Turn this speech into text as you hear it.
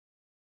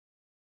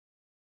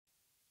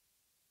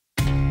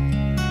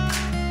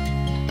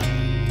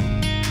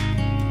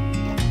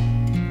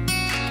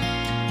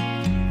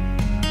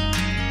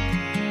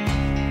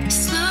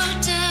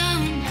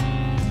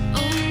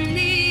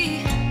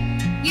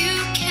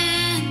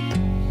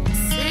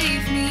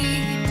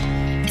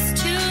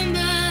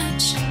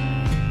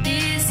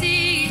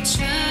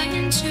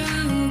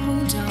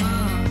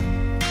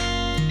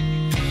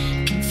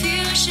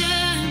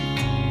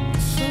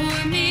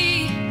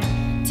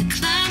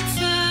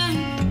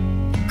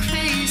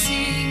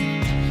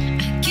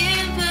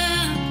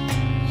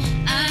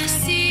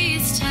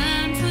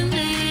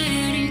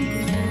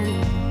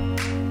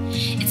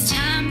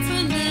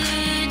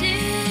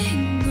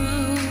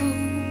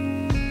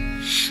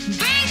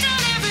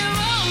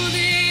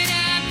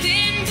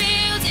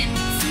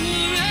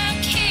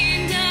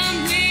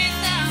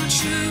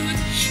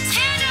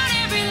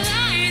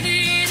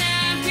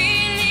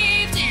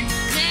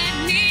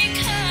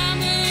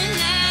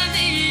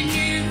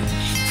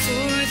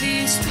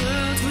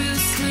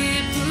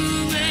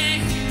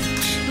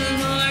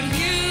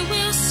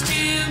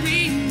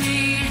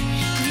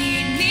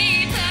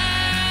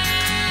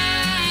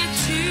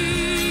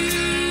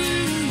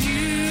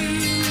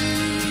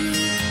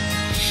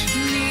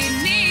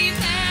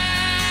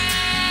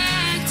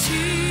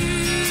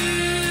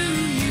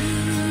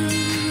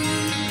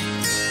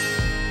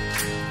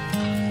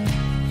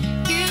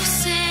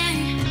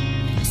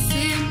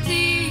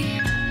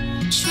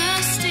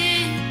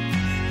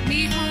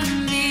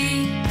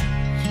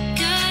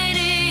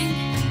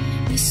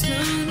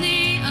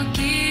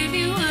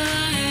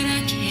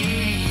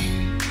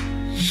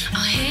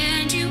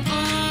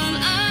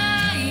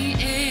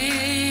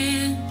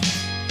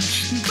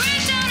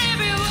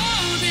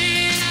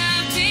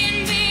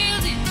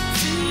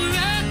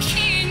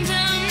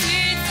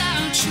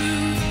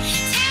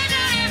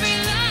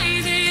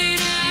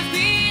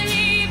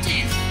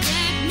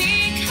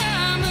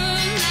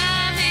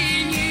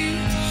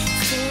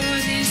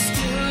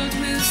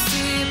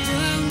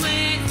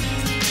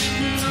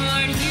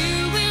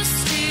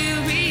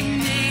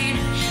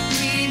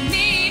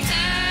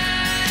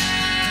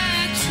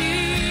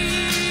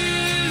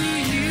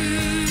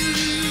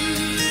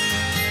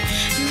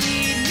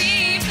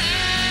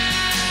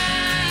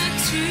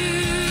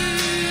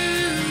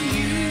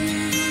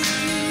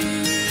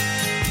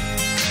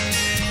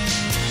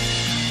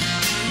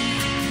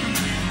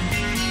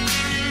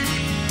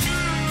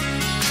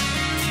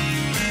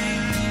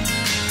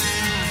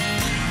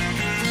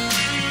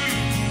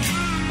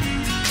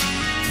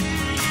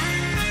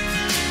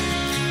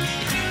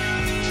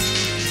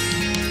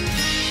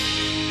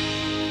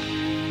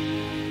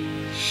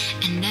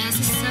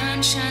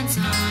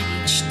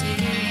on each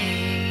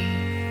day.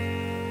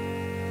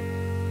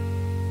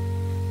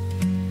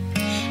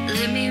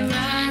 Let me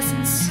rise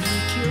and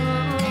seek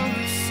your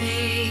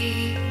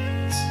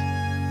face.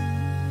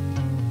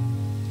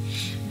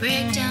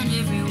 Break down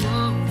every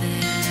wall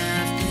that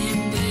I've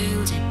been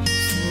building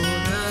for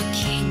a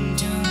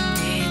kingdom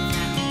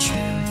without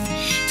truth.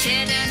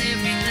 Tear down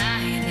every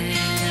lie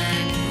that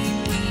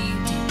I've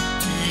believed in.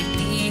 Let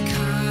me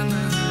come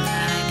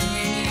alive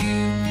in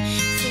you.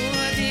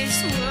 For this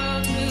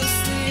world will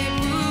slip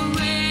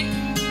away,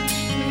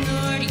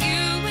 Lord,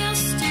 you will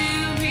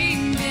still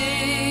remain.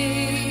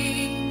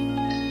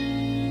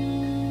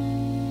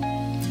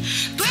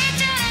 Break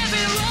down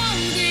every wall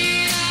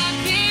that I've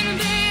been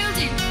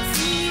building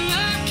for a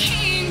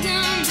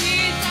kingdom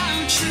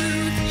without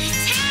truth.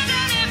 Tear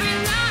down every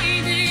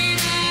lie that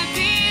I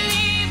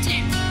believed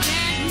in.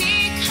 Let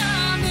me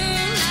come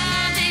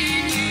alive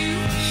in you.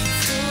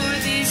 For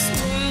this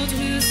world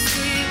will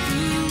slip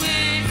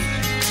away,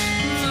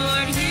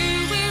 Lord, you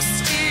will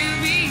still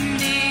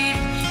remain.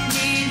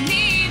 Lead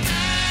me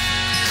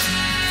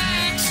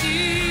back to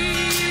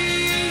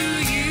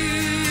you.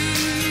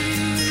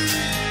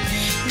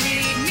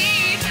 Lead me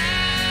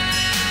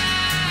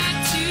back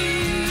to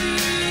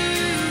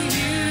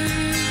you.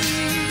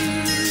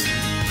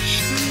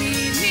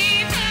 Lead me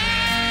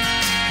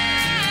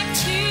back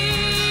to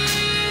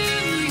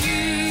you.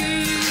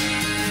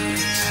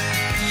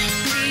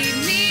 Lead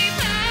me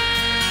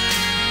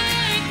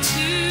back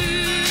to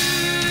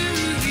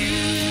you.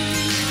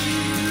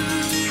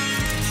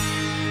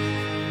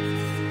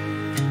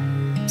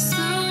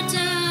 Slow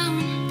down,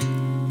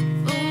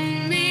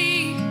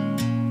 only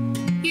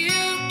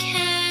you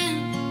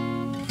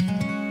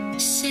can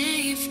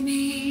save me.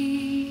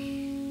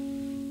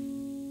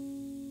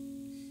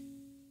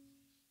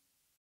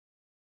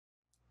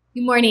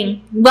 Good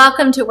morning.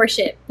 Welcome to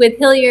worship with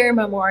Hillier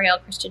Memorial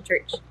Christian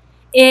Church.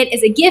 It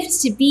is a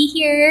gift to be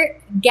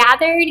here,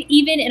 gathered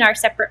even in our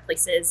separate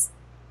places,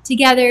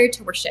 together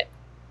to worship.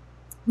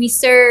 We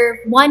serve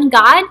one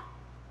God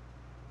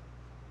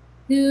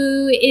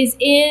who is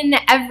in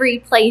every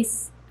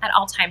place at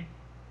all time.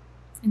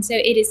 And so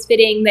it is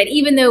fitting that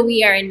even though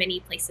we are in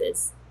many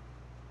places,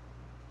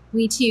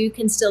 we too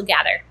can still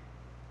gather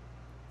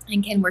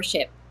and can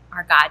worship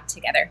our God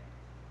together.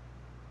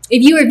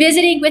 If you are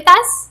visiting with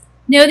us,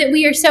 know that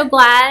we are so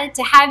glad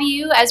to have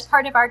you as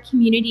part of our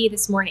community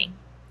this morning.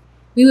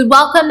 We would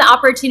welcome the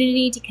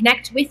opportunity to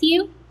connect with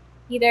you,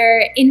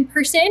 either in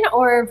person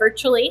or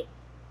virtually,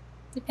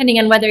 depending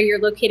on whether you're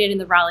located in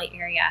the Raleigh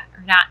area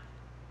or not.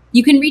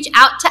 You can reach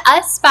out to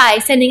us by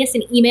sending us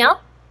an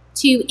email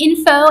to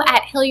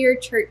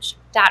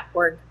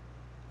info@hillierchurch.org.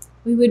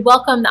 We would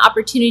welcome the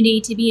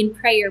opportunity to be in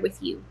prayer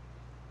with you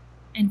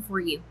and for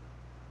you.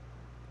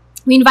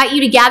 We invite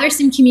you to gather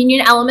some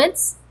communion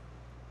elements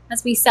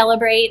as we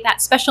celebrate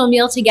that special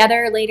meal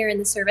together later in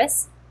the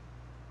service.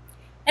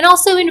 And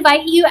also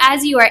invite you,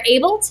 as you are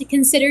able, to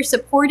consider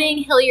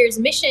supporting Hillier's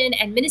mission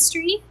and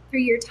ministry through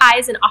your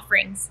tithes and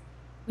offerings,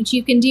 which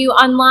you can do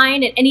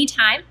online at any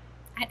time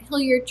at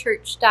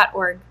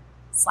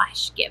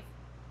hillierchurch.org/give.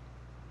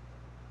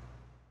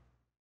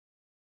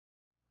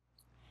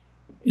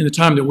 In the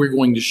time that we're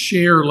going to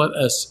share, let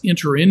us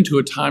enter into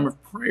a time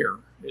of prayer.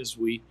 As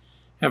we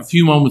have a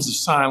few moments of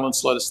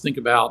silence, let us think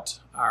about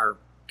our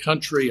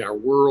country, our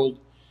world,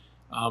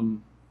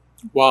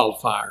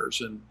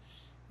 wildfires,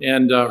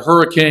 and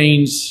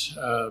hurricanes,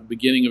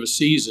 beginning of a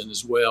season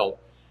as well,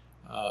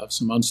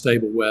 some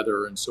unstable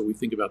weather, and so we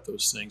think about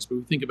those things. But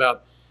we think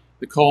about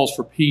the calls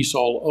for peace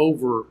all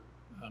over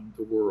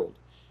the world,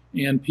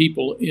 and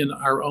people in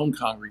our own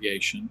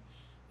congregation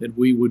that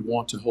we would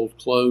want to hold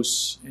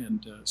close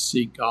and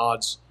seek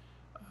God's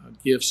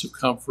gifts of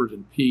comfort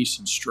and peace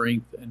and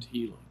strength and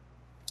healing.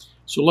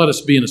 So let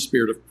us be in a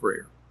spirit of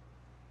prayer.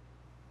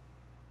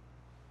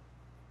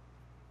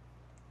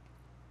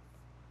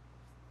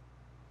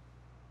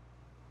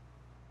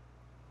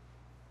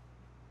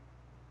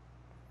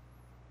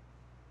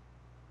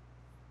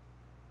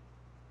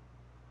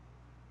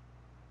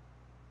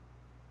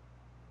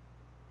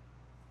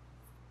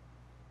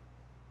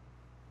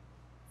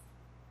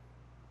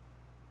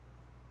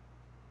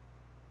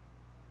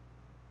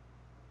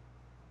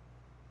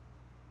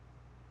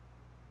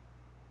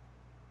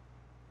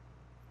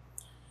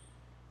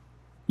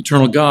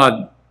 Eternal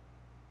God,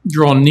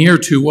 draw near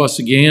to us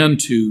again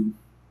to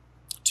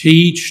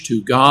teach,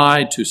 to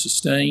guide, to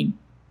sustain,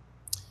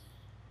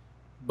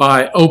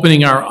 by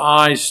opening our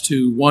eyes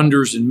to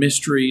wonders and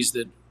mysteries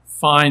that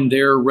find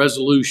their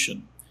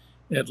resolution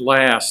at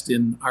last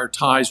in our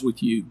ties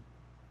with you,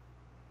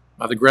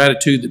 by the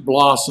gratitude that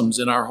blossoms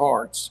in our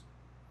hearts,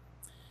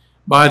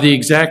 by the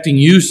exacting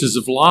uses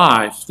of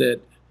life that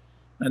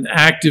an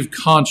active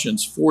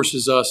conscience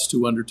forces us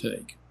to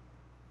undertake,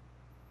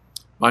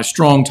 by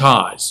strong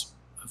ties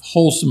of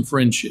wholesome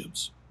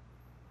friendships,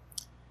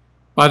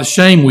 by the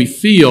shame we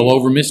feel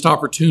over missed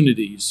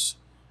opportunities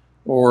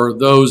or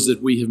those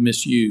that we have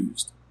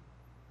misused,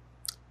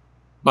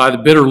 by the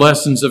bitter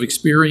lessons of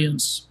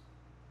experience,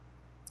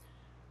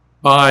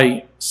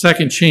 by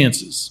second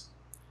chances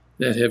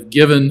that have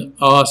given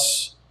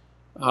us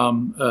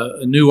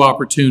new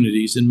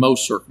opportunities in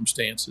most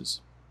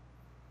circumstances,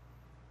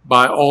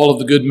 by all of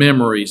the good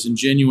memories and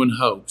genuine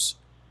hopes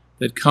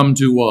that come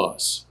to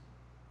us,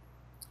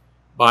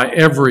 by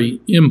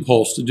every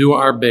impulse to do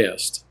our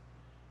best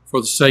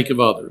for the sake of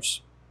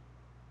others,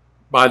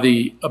 by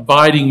the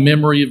abiding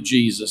memory of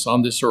Jesus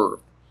on this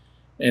earth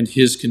and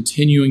his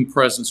continuing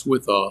presence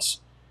with us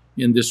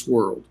in this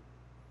world.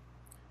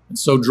 And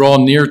so draw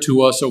near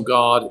to us, O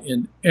God,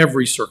 in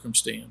every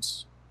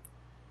circumstance.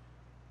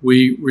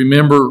 We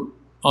remember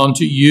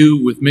unto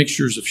you with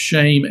mixtures of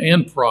shame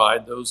and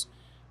pride those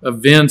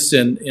events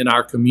in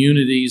our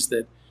communities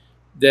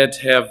that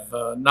have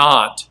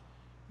not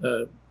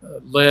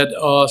led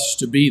us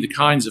to be the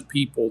kinds of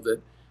people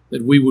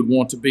that we would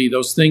want to be,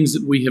 those things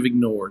that we have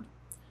ignored,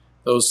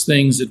 those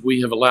things that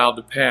we have allowed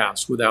to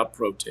pass without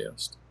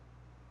protest.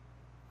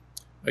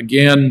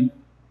 Again,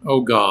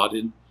 O God,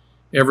 in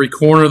every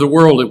corner of the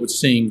world, it would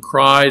seem,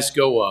 cries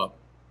go up.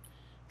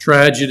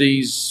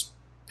 Tragedies,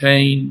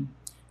 pain,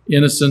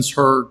 innocence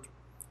hurt,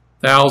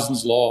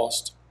 thousands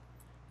lost,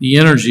 the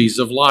energies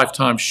of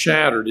lifetime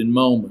shattered in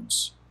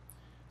moments.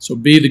 So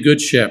be the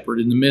good shepherd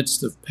in the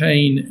midst of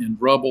pain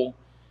and rubble,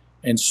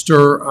 and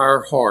stir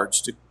our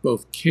hearts to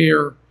both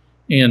care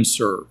and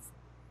serve.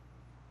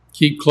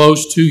 Keep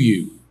close to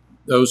you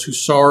those who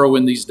sorrow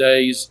in these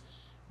days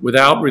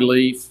without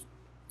relief,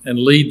 and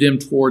lead them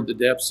toward the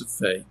depths of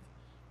faith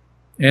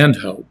and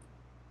hope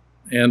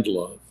and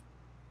love.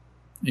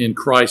 In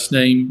Christ's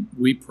name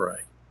we pray.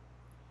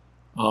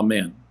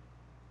 Amen.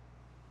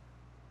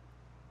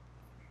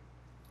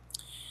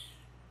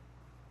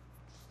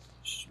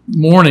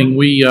 Morning,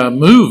 we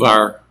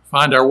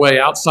find our way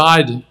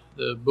outside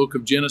the book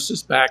of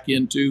Genesis back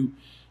into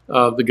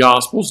the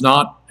Gospels,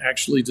 not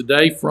actually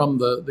today from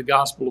the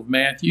Gospel of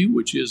Matthew,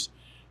 which is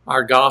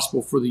our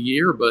Gospel for the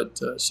year, but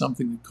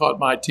something that caught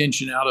my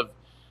attention out of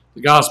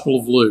the Gospel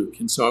of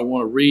Luke. And so I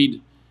want to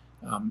read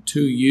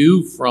to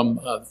you from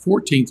the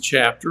 14th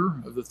chapter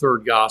of the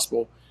third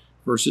Gospel,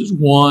 verses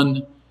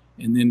 1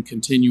 and then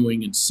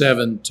continuing in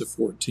 7 to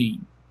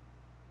 14.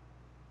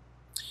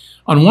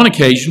 On one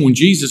occasion, when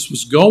Jesus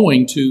was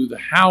going to the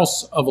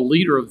house of a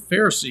leader of the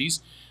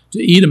Pharisees to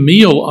eat a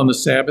meal on the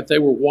Sabbath, they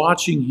were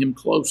watching him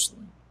closely.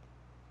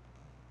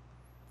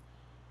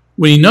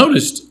 When he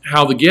noticed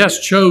how the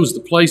guests chose the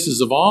places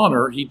of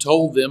honor, he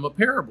told them a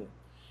parable.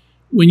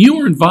 When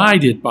you are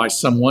invited by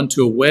someone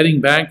to a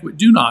wedding banquet,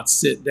 do not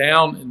sit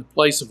down in the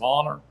place of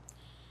honor,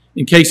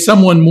 in case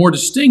someone more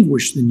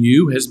distinguished than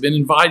you has been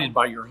invited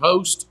by your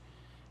host,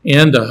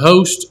 and the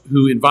host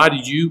who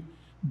invited you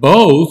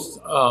both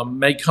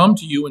may come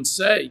to you and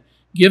say,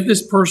 give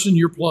this person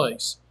your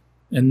place,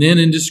 and then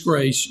in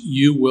disgrace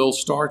you will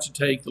start to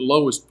take the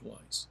lowest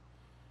place.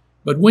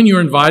 But when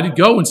you're invited,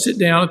 go and sit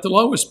down at the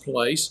lowest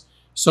place,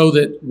 so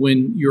that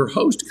when your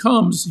host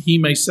comes, he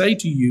may say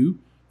to you,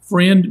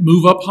 friend,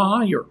 move up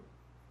higher.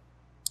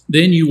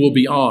 Then you will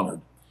be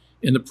honored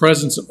in the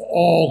presence of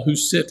all who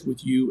sit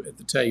with you at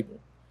the table.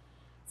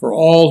 For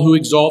all who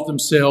exalt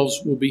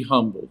themselves will be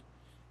humbled,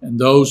 and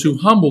those who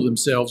humble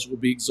themselves will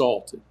be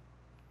exalted.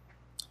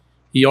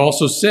 He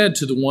also said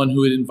to the one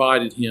who had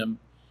invited him,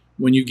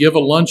 when you give a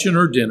luncheon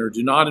or dinner,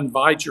 do not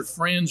invite your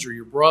friends or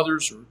your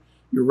brothers or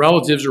your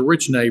relatives or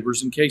rich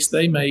neighbors, in case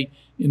they may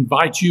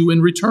invite you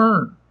in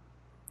return,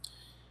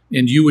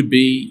 and you would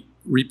be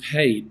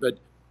repaid. But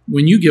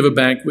when you give a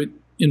banquet,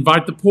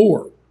 invite the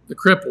poor, the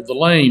crippled, the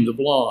lame, the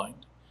blind,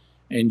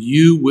 and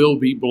you will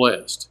be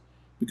blessed,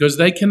 because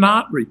they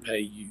cannot repay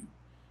you,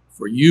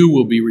 for you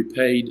will be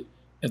repaid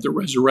at the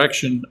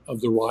resurrection of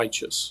the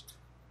righteous.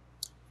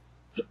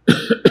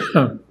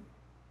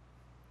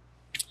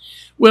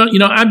 Well,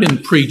 I've been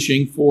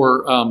preaching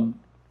for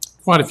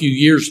quite a few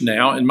years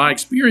now, and my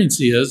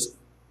experience is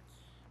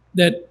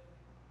that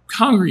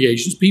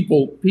congregations,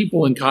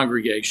 people in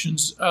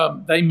congregations,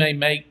 they may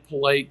make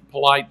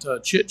polite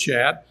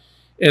chit-chat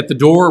at the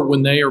door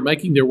when they are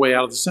making their way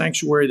out of the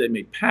sanctuary. They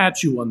may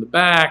pat you on the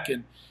back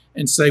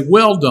and say,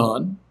 well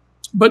done.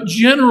 But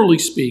generally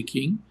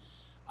speaking,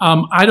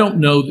 I don't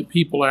know that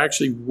people are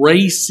actually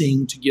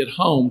racing to get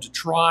home to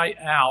try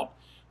out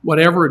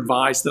whatever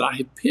advice that I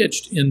have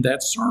pitched in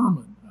that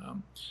sermon.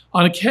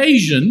 On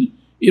occasion,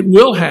 it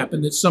will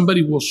happen that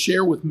somebody will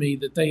share with me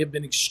that they have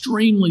been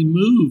extremely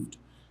moved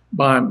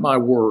by my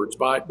words,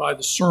 by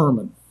the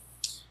sermon.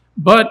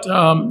 But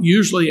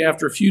usually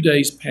after a few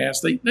days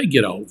pass, they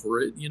get over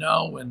it,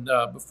 and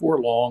before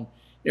long,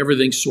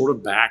 everything's sort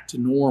of back to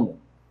normal.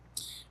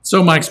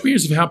 So my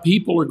experience of how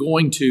people are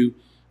going to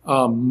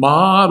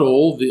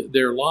model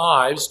their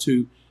lives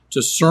to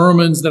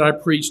sermons that I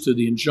preach, to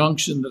the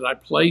injunction that I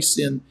place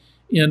in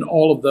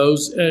all of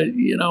those,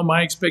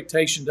 my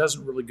expectation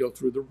doesn't really go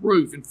through the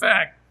roof. In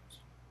fact,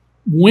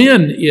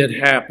 when it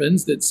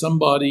happens that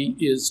somebody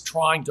is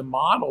trying to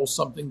model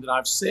something that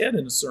I've said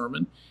in a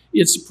sermon,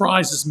 it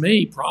surprises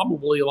me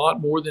probably a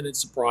lot more than it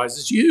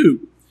surprises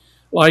you.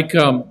 Like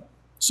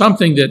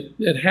something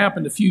that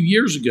happened a few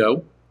years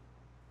ago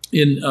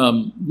in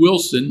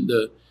Wilson,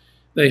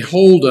 they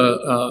hold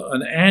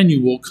an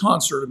annual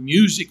concert, a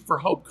Music for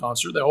Hope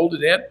concert. They hold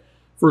it at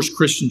First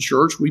Christian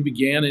Church. We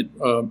began it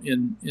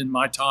in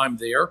my time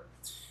there,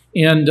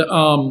 and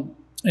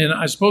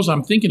I suppose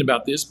I'm thinking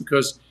about this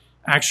because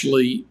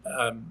actually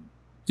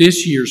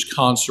this year's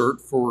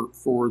concert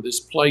for this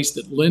place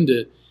that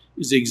Linda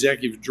is the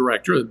executive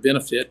director of,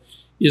 Benefit,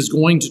 is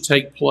going to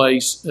take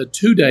place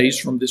 2 days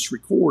from this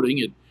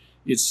recording.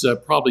 It's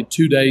probably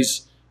 2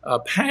 days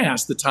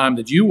past the time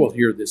that you will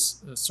hear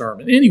this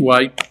sermon.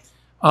 Anyway,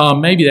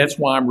 maybe that's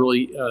why I'm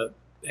really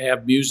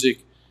have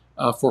Music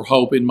for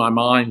Hope in my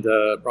mind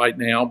right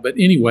now. But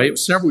anyway, it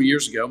was several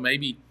years ago,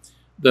 maybe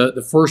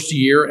the first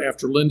year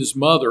after Linda's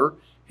mother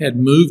had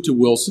moved to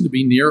Wilson to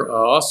be near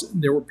us.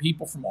 And there were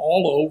people from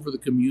all over the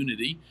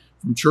community,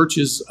 from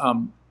churches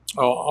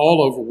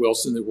all over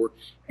Wilson, that were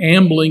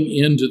ambling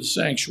into the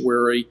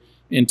sanctuary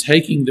and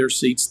taking their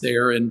seats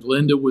there. And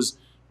Linda was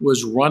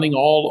running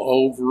all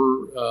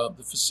over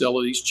the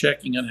facilities,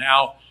 checking on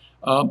how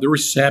the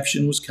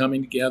reception was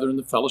coming together in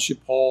the fellowship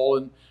hall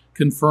and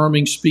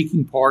confirming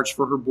speaking parts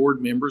for her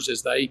board members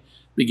as they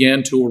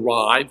began to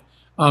arrive,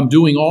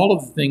 doing all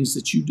of the things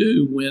that you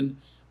do when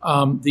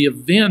the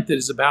event that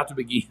is about to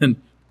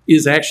begin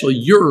is actually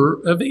your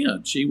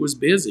event. She was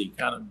busy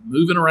kind of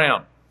moving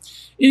around.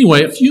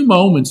 Anyway, a few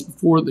moments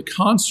before the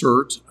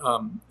concert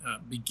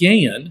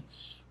began,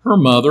 her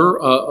mother,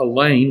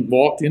 Elaine,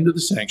 walked into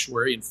the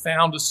sanctuary and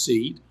found a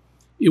seat.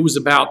 It was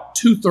about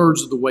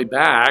 2/3 of the way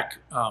back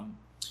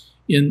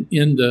in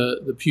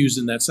the pews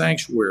in that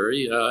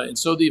sanctuary. And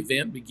so the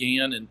event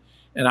began,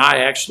 and I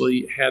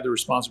actually had the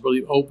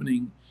responsibility of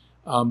opening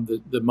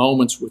the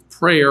moments with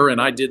prayer, and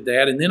I did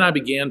that. And then I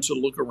began to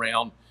look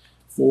around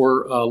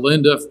for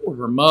Linda, for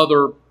her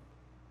mother,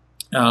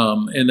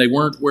 and they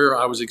weren't where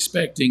I was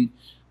expecting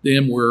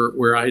them,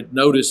 where I had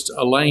noticed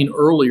Elaine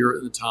earlier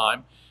at the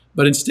time.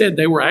 But instead,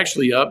 they were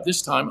actually up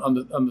this time on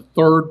the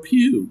third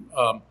pew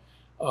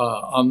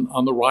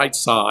on the right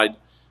side,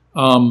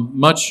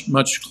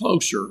 much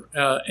closer.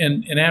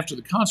 And after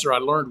the concert, I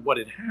learned what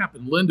had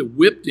happened. Linda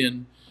whipped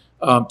in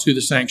to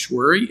the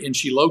sanctuary, and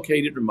she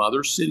located her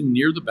mother sitting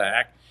near the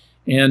back.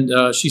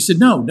 And she said,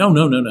 "No.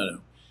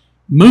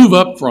 Move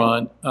up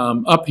front,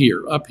 up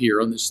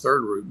here on this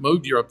third row.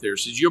 Move you up there."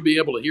 She says, "You'll be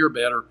able to hear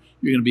better.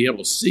 You're going to be able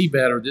to see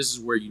better. This is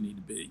where you need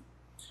to be."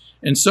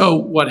 And so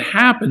what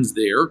happens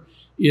there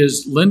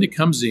is Linda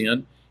comes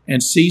in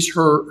and sees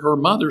her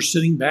mother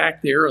sitting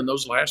back there in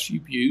those last few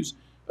pews,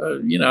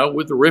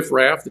 with the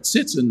riffraff that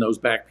sits in those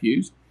back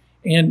pews,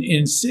 and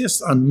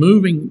insists on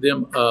moving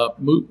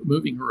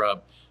her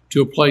up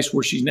to a place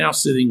where she's now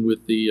sitting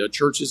with the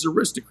church's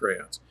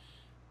aristocrats.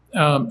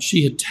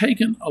 She had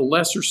taken a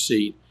lesser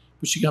seat,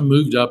 but she got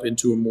moved up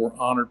into a more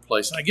honored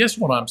place. I guess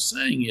what I'm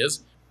saying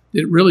is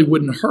that it really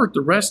wouldn't hurt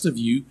the rest of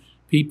you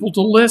people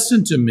to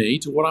listen to me,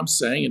 to what I'm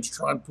saying, and to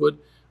try and put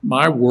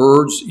my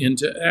words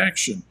into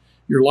action.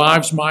 Your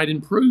lives might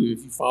improve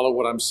if you follow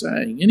what I'm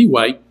saying.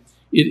 Anyway,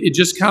 it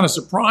just kind of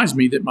surprised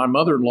me that my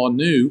mother-in-law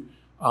knew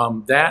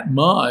that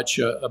much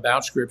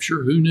about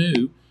Scripture. Who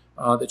knew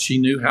that she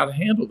knew how to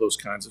handle those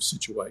kinds of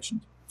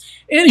situations?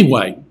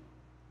 Anyway,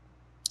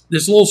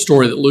 this little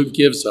story that Luke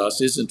gives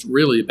us isn't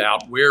really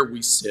about where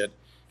we sit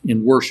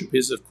in worship. It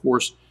is, of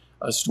course,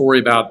 a story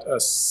about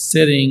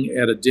sitting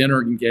at a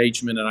dinner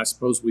engagement, and I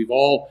suppose we've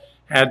all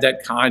had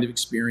that kind of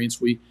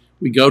experience. We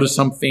go to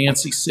some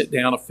fancy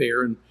sit-down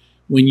affair, and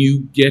when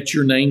you get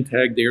your name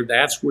tag there,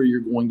 that's where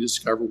you're going to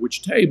discover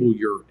which table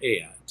you're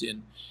at.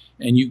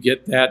 And you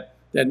get that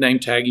name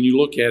tag, and you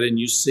look at it, and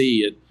you see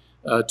it,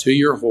 to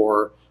your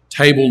horror,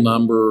 table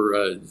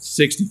number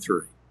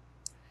 63.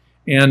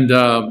 And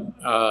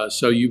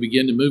so you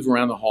begin to move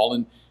around the hall,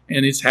 and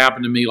it's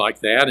happened to me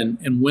like that.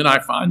 And when I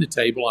find the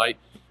table,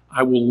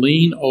 I will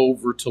lean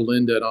over to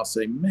Linda, and I'll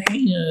say,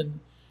 "Man,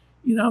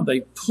 they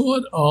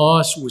put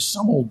us with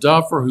some old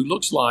duffer who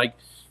looks like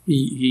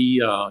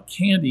he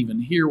can't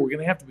even hear. We're going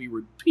to have to be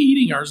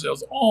repeating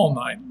ourselves all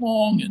night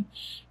long.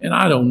 And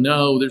I don't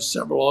know. There's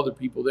several other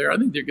people there. I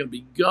think they're going to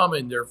be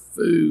gumming their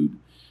food.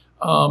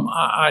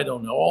 I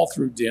don't know, all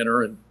through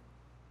dinner." And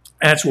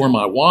that's where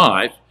my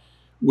wife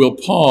will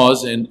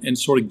pause and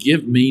sort of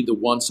give me the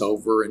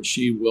once-over, and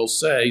she will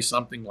say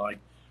something like,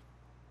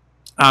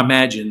 "I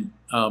imagine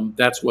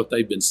that's what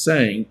they've been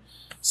saying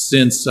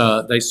since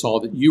they saw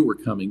that you were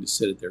coming to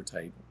sit at their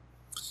table."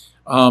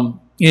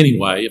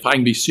 Anyway, if I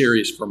can be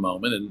serious for a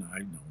moment, and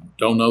I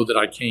don't know that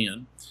I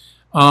can,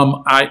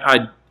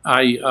 I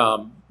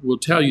will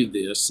tell you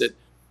this, that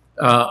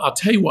I'll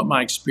tell you what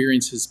my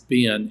experience has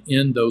been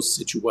in those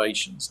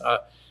situations.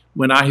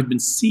 When I have been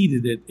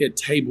seated at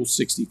table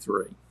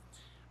 63,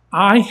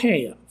 I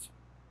have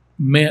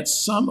met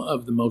some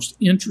of the most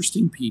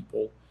interesting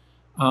people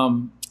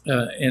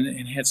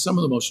and had some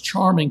of the most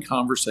charming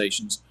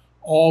conversations,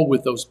 all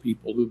with those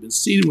people who've been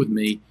seated with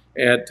me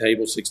at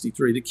table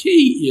 63. The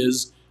key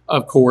is,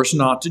 of course,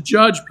 not to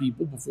judge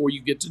people before you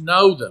get to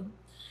know them.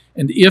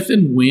 And if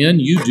and when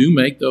you do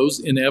make those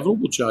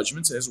inevitable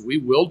judgments, as we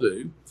will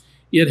do,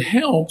 it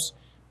helps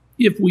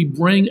if we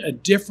bring a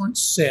different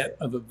set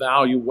of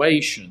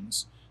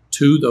evaluations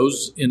to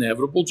those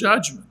inevitable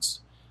judgments.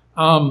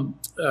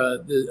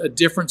 A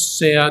different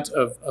set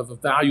of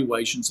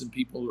evaluations than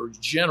people are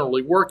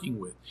generally working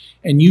with.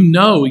 And you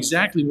know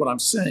exactly what I'm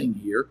saying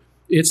here.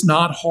 It's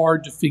not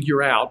hard to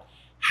figure out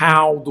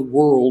how the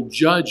world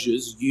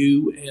judges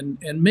you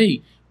and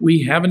me.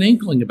 We have an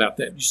inkling about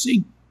that. You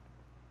see,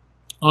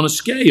 on a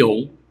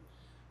scale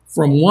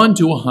from 1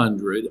 to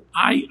 100,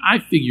 I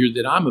figure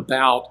that I'm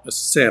about a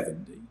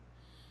 70.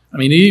 I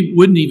mean, it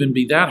wouldn't even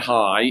be that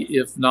high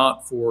if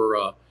not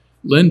for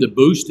Linda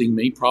boosting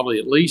me probably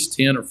at least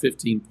 10 or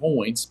 15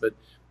 points.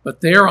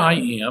 But there I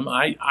am,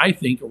 I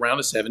think around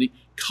a 70,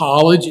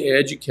 college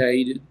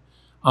educated,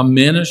 a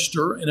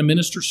minister, and a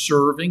minister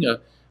serving a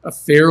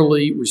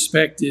fairly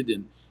respected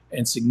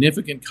and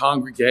significant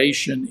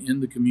congregation in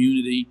the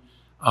community.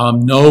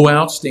 No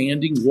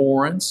outstanding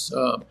warrants.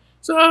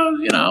 So,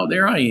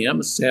 there I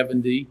am, a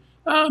 70,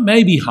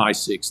 maybe high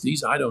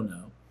 60s, I don't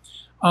know.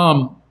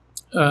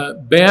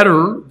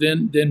 Better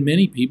than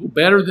many people,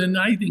 better than,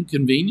 I think,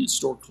 convenience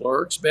store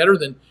clerks, better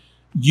than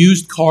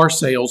used car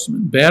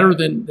salesmen, better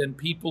than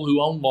people who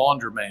own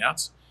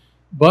laundromats,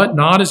 but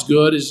not as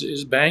good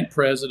as bank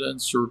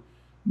presidents, or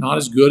not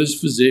as good as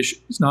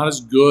physicians, not as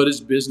good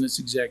as business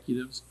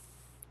executives.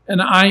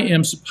 And I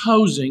am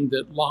supposing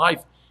that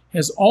life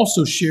has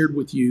also shared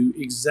with you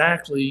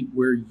exactly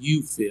where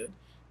you fit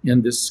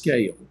in this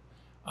scale.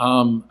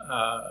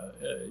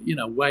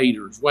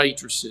 Waiters,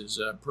 waitresses,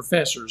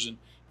 professors, and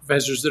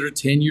professors that are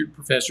tenured,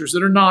 professors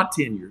that are not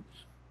tenured,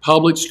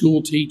 public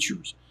school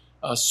teachers,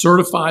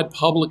 certified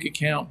public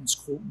accountants,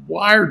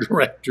 choir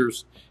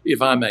directors,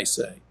 if I may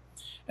say.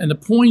 And the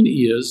point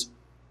is,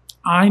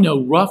 I know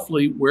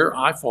roughly where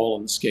I fall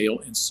on the scale,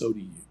 and so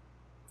do you.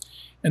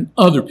 And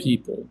other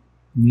people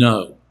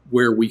know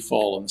where we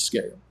fall on the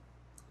scale.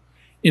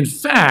 In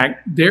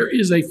fact, there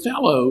is a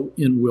fellow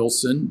in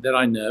Wilson that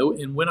I know,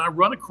 and when I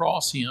run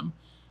across him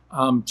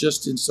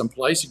just in some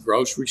place, a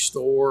grocery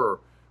store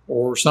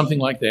or something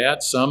like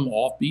that, some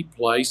offbeat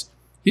place,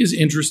 his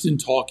interest in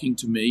talking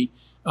to me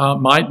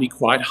might be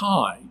quite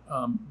high,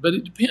 but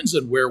it depends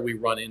on where we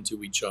run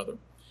into each other.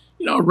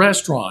 A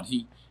restaurant,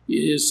 he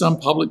is some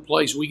public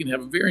place, we can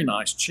have a very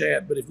nice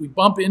chat, but if we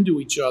bump into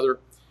each other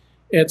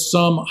at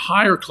some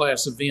higher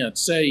class event,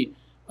 say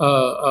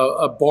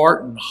a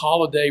Barton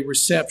holiday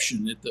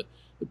reception at the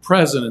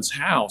president's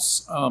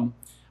house,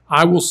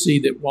 I will see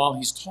that while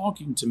he's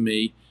talking to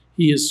me,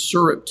 he is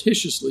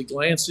surreptitiously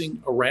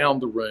glancing around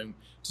the room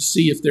to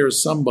see if there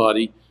is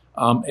somebody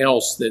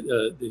else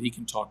that he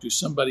can talk to,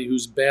 somebody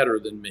who's better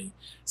than me,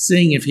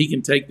 seeing if he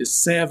can take the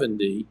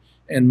 70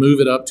 and move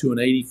it up to an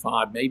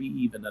 85, maybe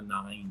even a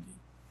 90.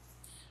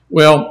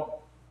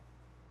 Well,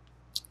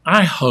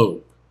 I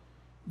hope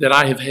that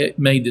I have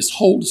made this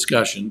whole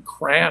discussion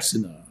crass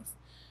enough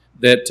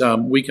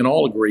that we can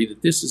all agree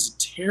that this is a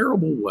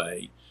terrible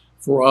way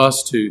for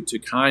us to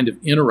kind of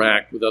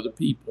interact with other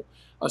people,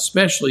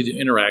 especially to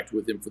interact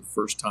with them for the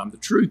first time. The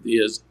truth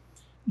is,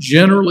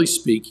 generally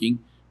speaking,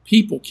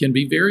 people can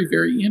be very,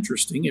 very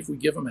interesting if we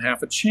give them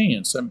half a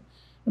chance.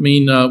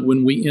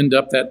 When we end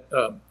up at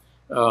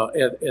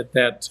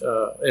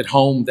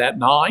home that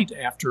night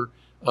after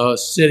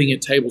sitting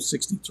at table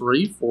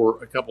 63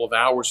 for a couple of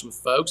hours with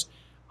folks,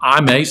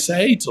 I may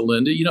say to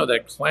Linda,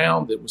 that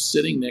clown that was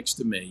sitting next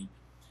to me,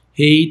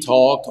 he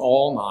talked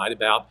all night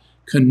about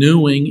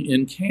canoeing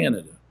in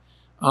Canada.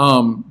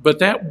 But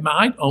that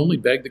might only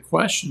beg the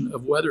question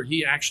of whether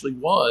he actually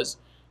was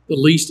the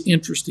least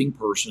interesting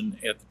person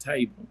at the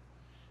table.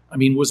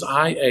 Was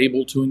I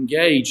able to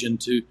engage and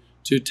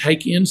to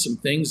take in some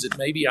things that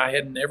maybe I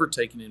had never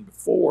taken in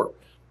before,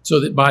 so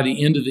that by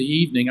the end of the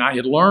evening I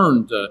had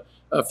learned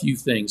a few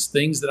things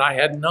that I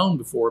hadn't known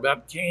before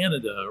about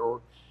Canada,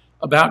 or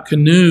about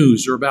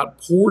canoes, or about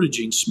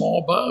portaging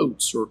small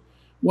boats, or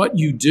what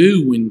you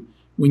do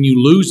when you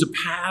lose a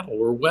paddle,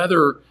 or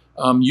whether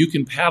you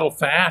can paddle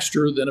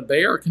faster than a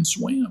bear can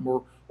swim,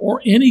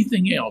 or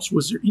anything else.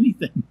 Was there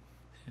anything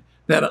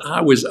that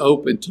I was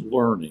open to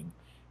learning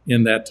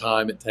in that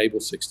time at table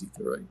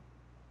 63?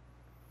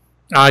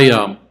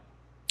 I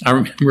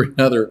remember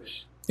another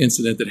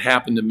incident that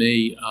happened to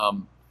me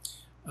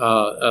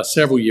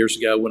several years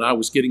ago when I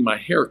was getting my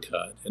hair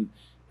cut, and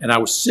I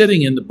was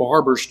sitting in the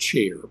barber's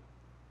chair,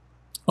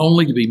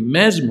 only to be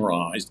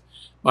mesmerized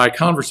by a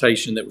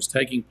conversation that was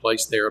taking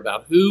place there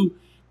about who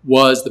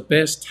was the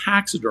best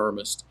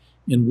taxidermist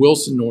in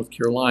Wilson, North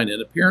Carolina.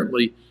 And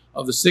apparently,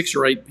 of the 6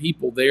 or 8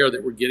 people there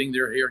that were getting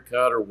their hair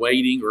cut or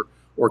waiting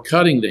or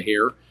cutting the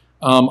hair,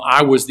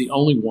 I was the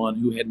only one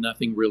who had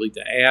nothing really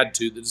to add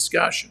to the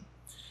discussion.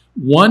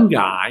 One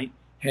guy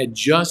had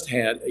just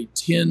had a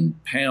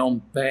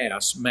 10-pound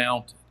bass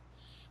mounted,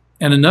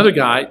 and another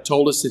guy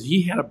told us that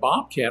he had a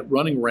bobcat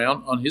running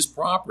around on his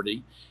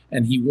property,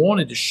 and he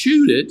wanted to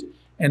shoot it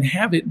and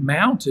have it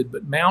mounted,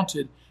 but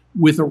mounted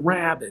with a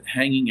rabbit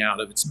hanging out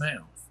of its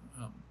mouth.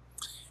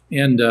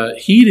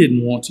 He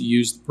didn't want to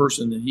use the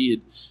person that he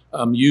had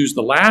used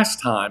the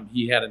last time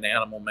he had an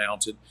animal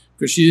mounted,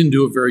 because she didn't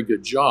do a very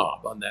good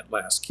job on that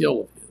last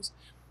kill of his.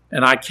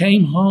 And I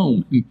came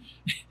home,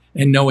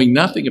 And knowing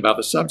nothing about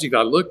the subject,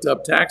 I looked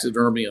up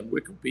taxidermy on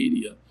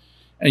Wikipedia.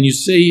 And you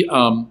see,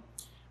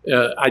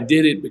 I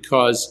did it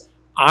because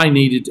I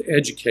needed to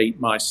educate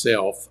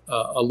myself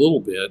a little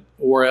bit,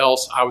 or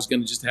else I was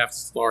going to just have to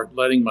start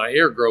letting my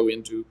hair grow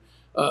into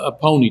a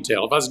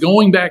ponytail. If I was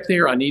going back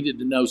there, I needed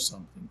to know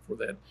something for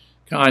that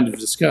kind of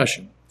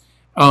discussion.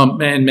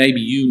 And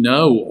maybe you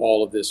know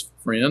all of this,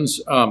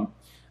 friends,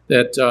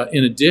 that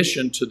in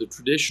addition to the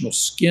traditional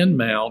skin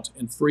mount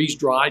and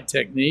freeze-dried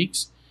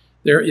techniques,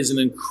 there is an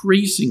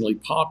increasingly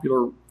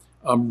popular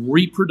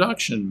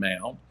reproduction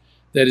mount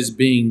that is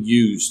being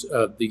used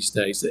these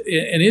days. And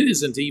it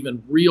isn't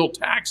even real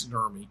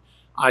taxidermy,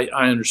 I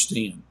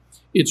understand.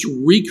 It's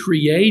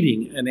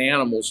recreating an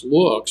animal's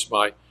looks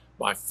by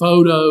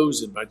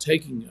photos and by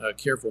taking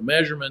careful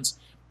measurements,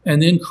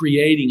 and then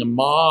creating a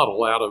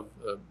model out of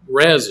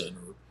resin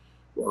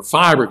or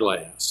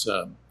fiberglass.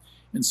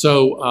 And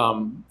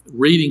so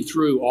reading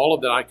through all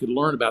of that I could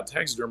learn about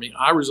taxidermy,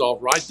 I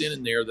resolved right then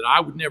and there that I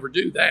would never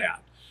do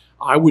that.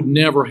 I would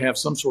never have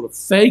some sort of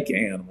fake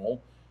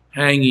animal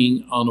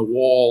hanging on a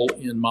wall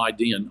in my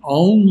den.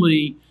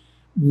 Only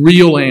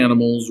real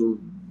animals, or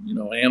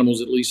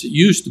animals at least that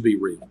used to be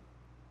real.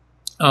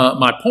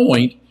 My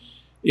point,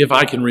 if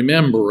I can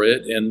remember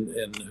it,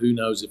 and who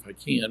knows if I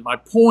can, my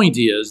point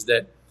is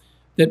that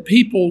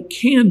people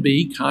can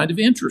be kind of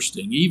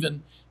interesting,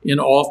 even in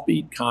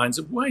offbeat kinds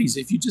of ways,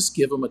 if you just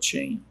give them a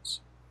chance.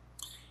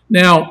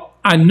 Now,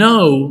 I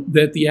know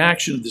that the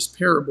action of this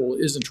parable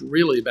isn't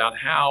really about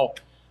how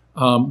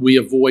we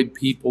avoid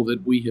people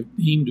that we have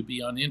deemed to be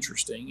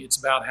uninteresting. It's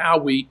about how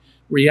we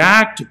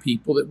react to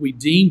people that we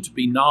deem to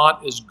be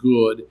not as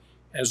good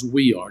as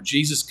we are.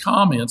 Jesus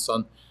comments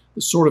on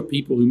the sort of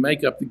people who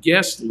make up the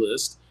guest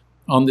list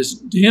on this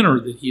dinner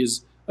that he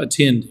is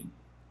attending.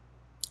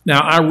 Now,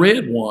 I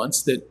read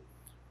once that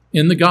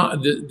in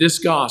this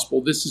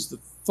gospel, this is the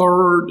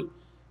third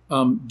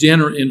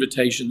dinner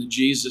invitation that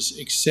Jesus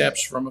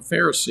accepts from a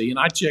Pharisee, and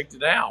I checked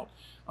it out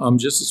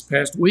just this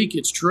past week.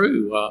 It's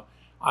true.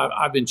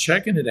 I've been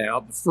checking it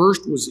out. The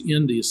first was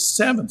in the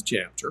 7th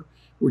chapter,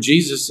 where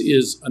Jesus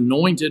is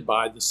anointed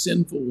by the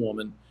sinful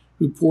woman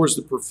who pours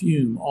the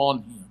perfume on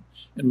him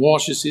and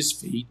washes his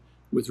feet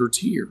with her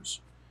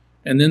tears.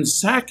 And then the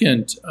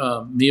second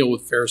meal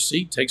with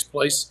Pharisee takes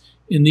place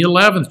in the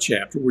 11th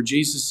chapter, where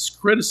Jesus is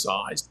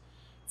criticized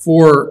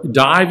for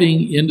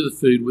diving into the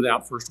food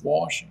without first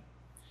washing.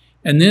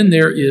 And then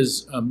there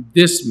is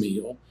this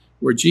meal,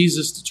 where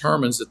Jesus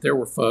determines that there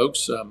were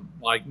folks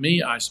like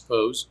me, I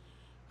suppose,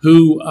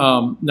 who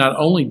not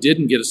only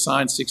didn't get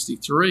assigned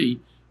 63,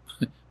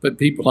 but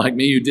people like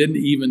me who didn't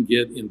even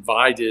get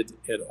invited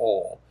at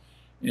all.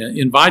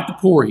 Invite the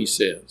poor, he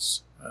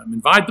says.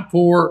 Invite the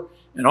poor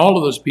and all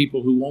of those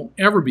people who won't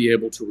ever be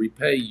able to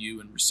repay you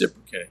and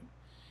reciprocate.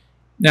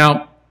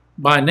 Now,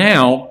 by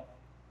now,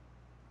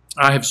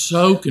 I have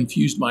so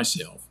confused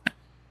myself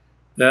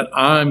that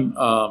I'm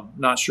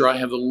not sure I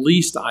have the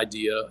least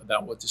idea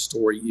about what this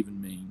story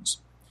even means.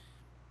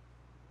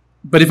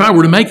 But if I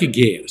were to make a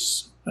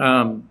guess,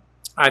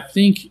 I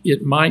think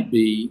it might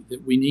be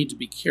that we need to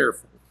be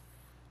careful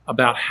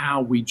about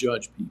how we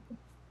judge people.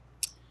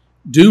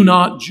 Do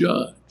not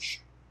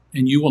judge,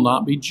 and you will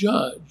not be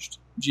judged,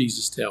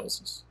 Jesus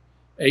tells us,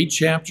 8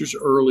 chapters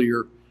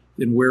earlier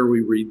than where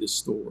we read this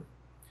story.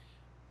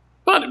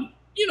 But,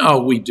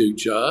 we do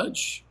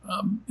judge,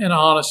 and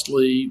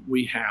honestly,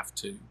 we have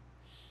to.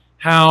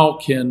 How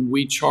can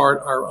we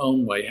chart our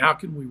own way? How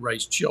can we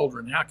raise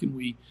children? How can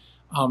we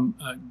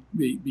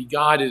be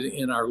guided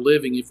in our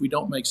living if we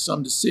don't make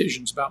some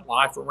decisions about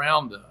life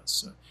around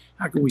us?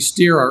 How can we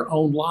steer our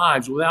own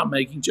lives without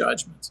making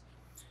judgments?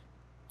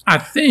 I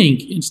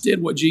think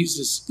instead what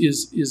Jesus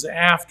is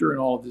after in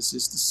all of this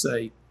is to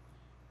say,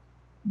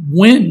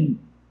 when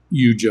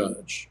you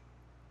judge,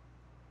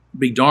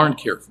 be darn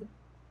careful,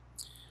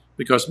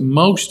 because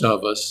most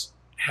of us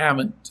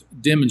haven't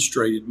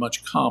demonstrated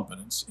much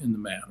competence in the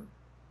matter.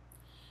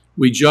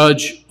 We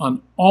judge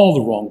on all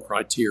the wrong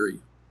criteria.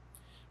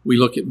 We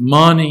look at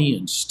money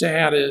and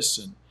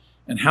status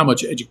and how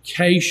much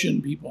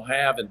education people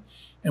have,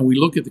 and we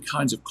look at the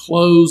kinds of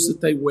clothes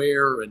that they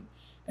wear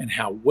and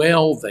how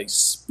well they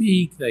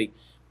speak.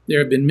 There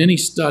have been many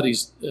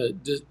studies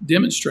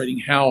demonstrating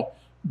how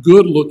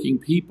good-looking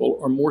people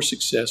are more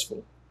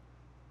successful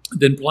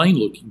than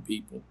plain-looking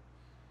people.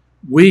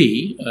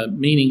 We,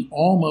 meaning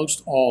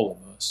almost all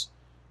of us,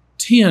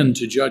 tend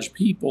to judge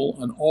people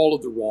on all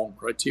of the wrong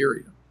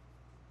criteria,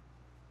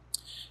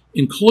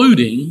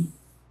 including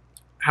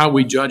how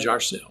we judge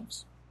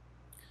ourselves.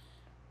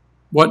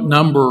 What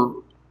number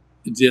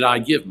did I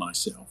give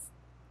myself?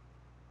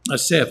 A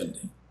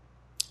 70.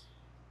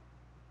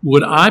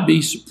 Would I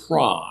be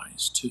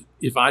surprised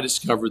if I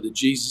discovered that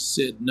Jesus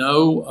said,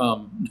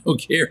 no,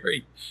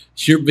 Gary,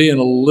 you're being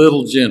a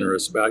little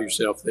generous about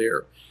yourself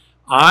there.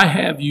 I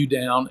have you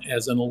down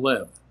as an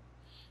 11.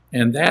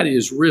 And that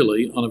is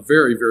really on a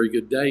very, very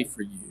good day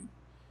for you.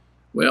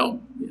 Well,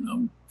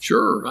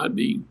 sure, I'd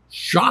be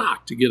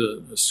shocked to get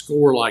a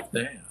score like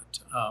that.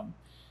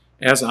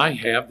 As I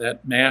have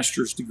that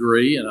master's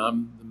degree and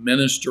I'm the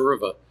minister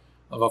of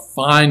of a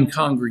fine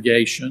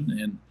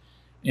congregation,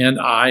 and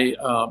I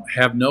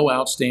have no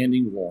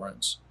outstanding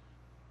warrants.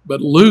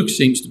 But Luke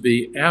seems to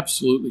be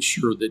absolutely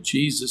sure that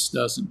Jesus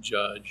doesn't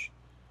judge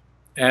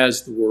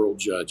as the world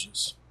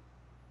judges.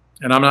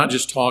 And I'm not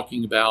just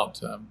talking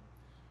about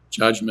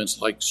judgments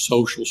like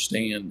social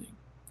standing.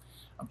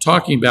 I'm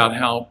talking about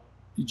how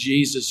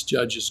Jesus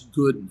judges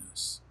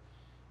goodness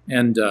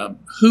and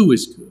who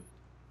is good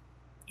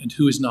and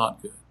who is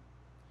not good,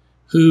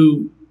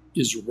 who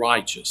is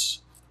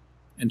righteous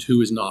and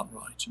who is not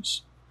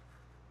righteous,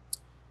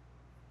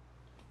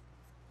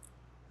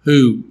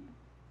 who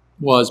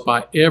was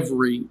by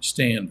every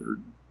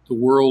standard the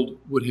world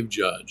would have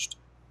judged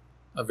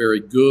a very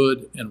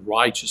good and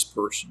righteous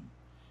person.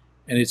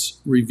 And it's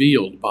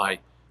revealed by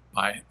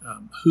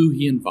who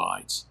he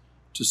invites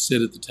to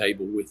sit at the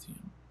table with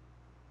him.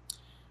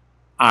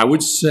 I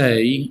would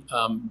say,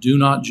 do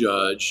not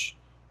judge,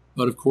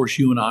 but of course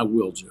you and I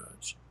will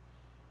judge.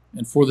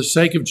 And for the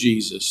sake of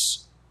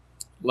Jesus,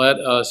 let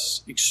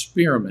us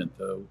experiment,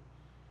 though,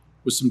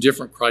 with some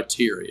different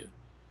criteria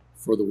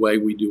for the way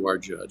we do our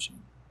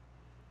judging.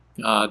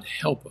 God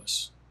help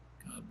us.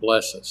 God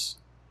bless us.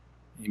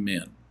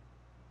 Amen.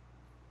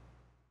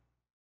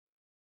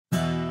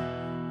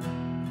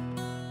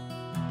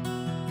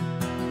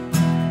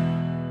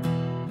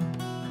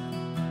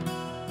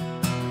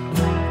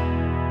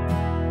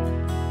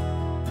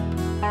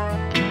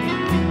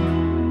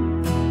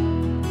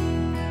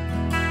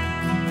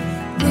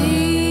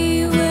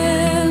 We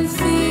will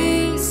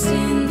feast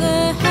in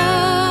the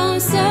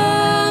house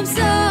of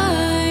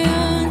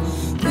Zion.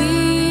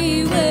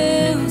 We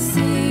will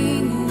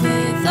sing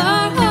with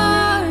our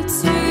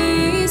hearts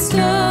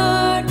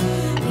restored.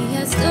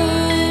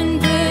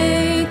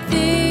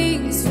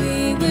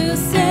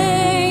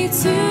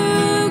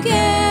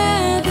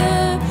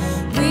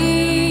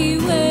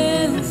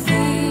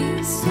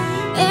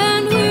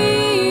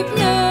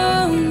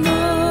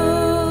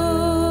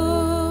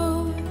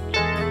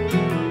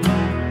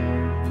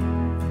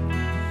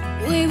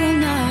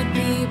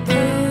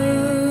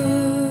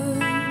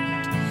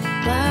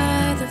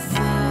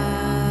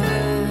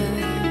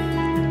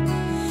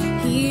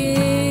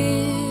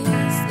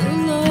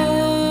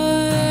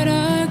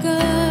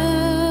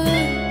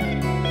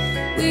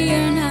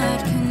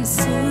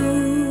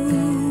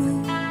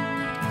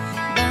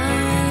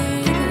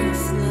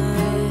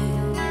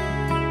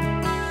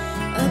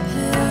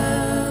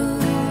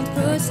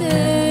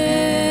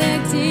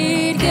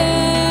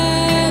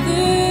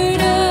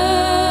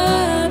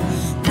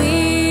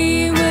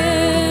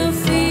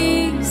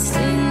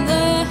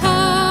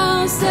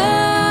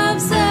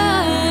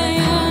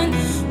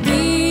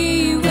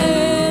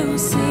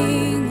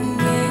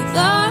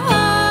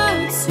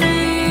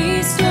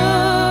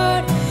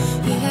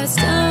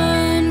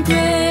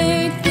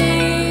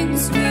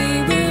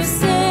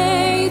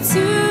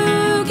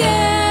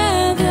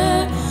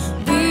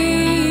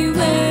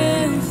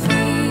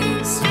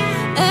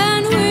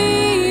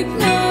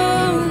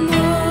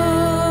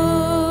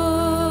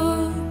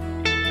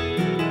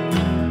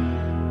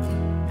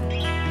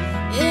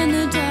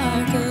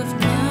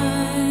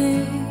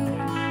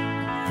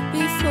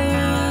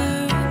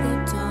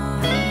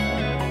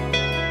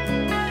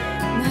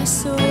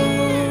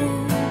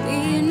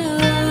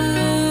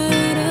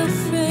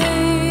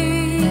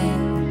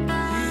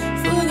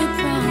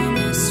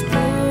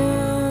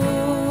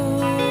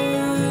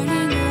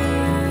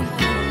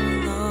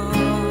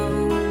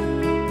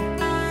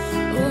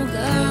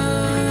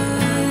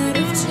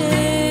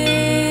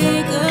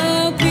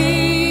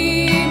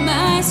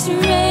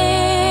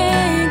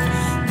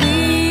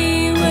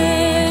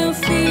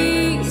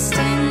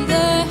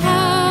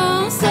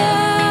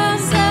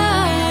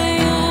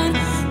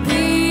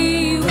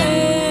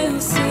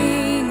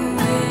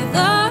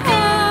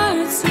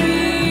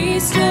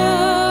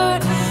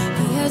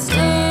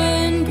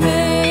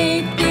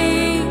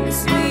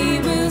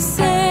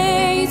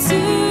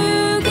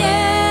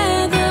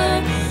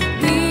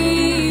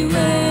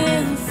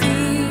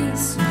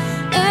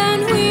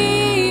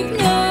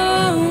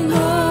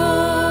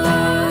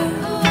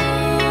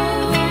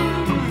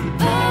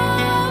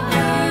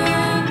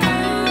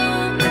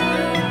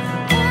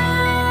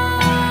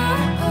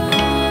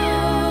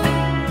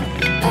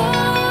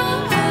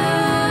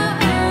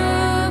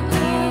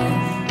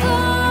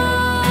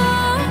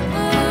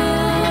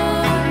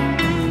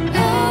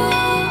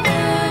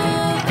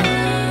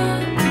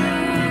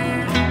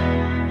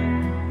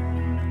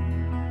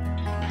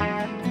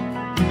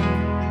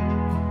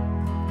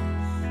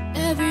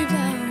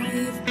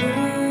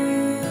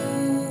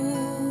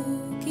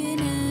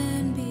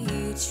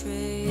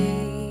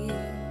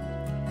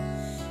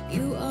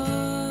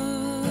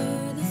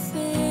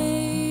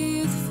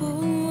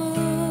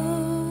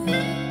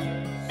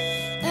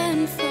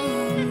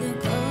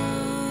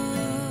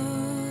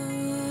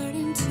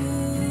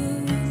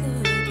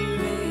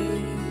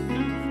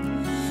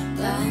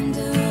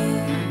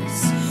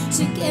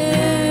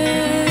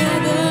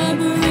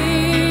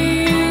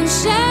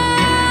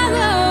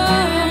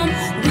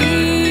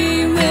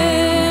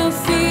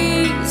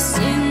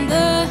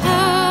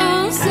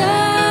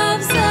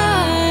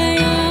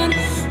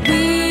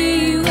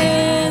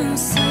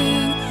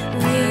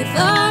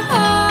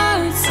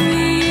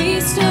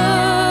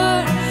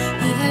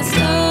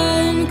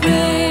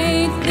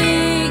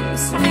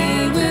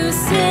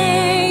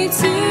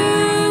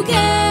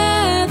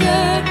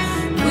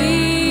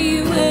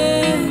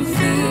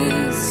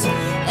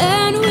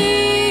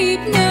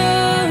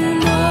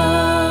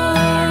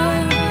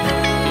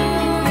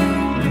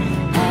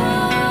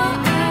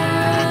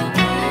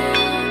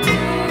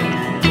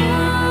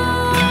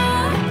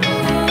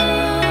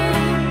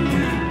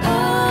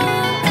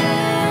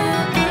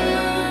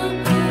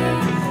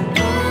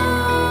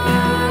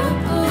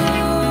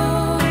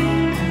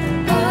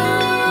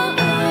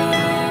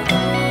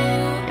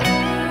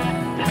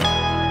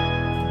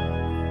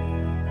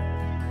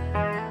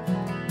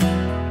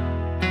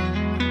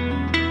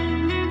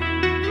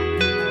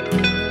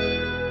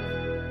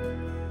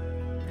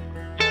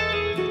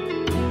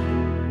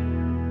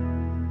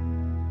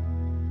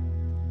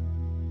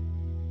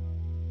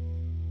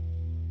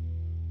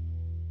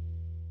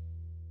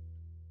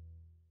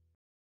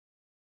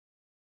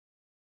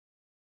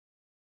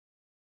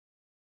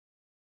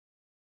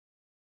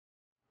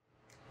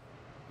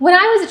 When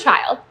I was a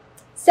child,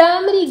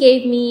 somebody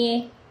gave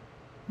me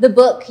the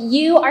book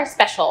You Are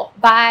Special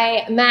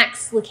by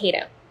Max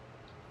Lucado.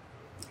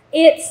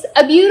 It's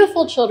a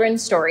beautiful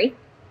children's story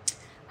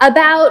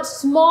about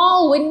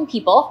small wooden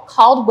people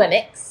called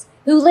Wemmicks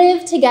who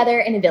live together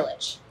in a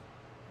village.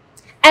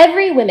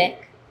 Every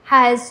Wemmick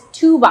has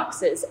 2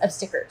 boxes of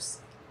stickers,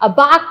 a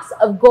box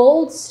of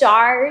gold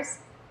stars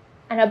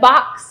and a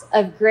box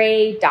of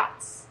gray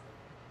dots.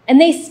 And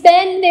they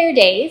spend their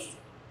days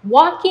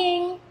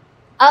walking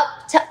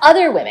up to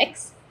other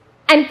Wemmicks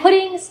and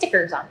putting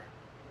stickers on them.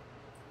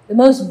 The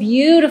most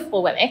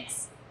beautiful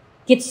Wemmicks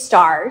get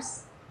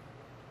stars.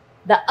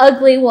 The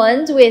ugly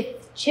ones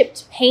with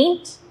chipped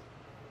paint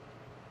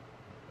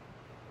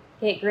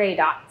get gray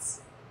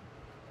dots.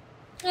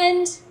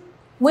 And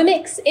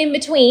Wemmicks in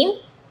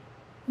between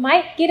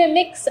might get a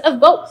mix of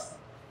both.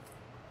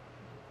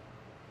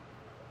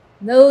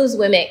 Those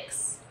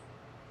Wemmicks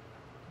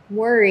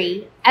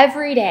worry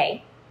every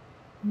day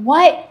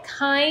what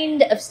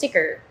kind of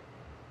sticker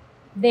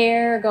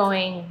they're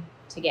going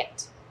to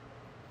get.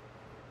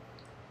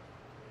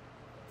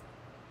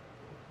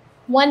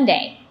 One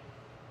day,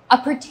 a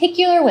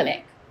particular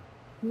Wemmick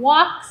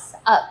walks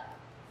up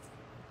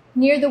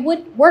near the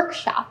wood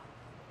workshop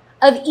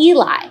of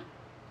Eli,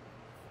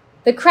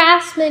 the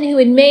craftsman who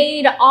had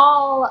made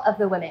all of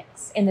the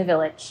Wemmicks in the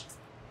village.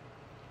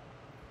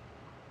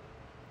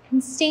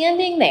 And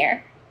standing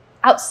there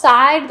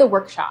outside the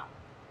workshop,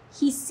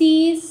 he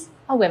sees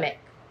a Wemmick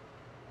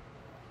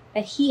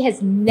that he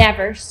has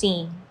never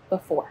seen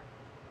before.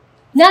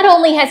 Not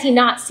only has he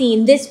not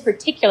seen this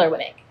particular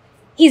Wemmick,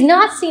 he's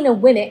not seen a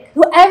Wemmick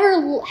who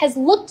ever has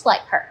looked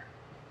like her,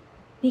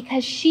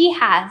 because she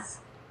has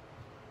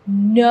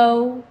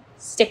no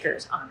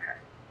stickers on her.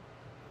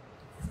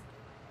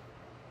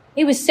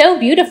 It was so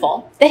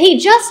beautiful that he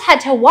just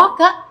had to walk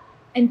up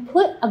and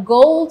put a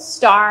gold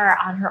star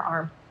on her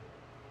arm,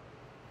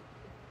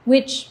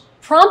 which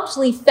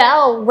promptly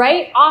fell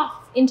right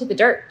off into the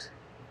dirt.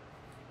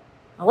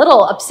 A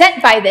little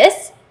upset by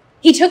this,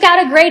 he took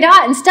out a gray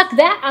dot and stuck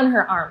that on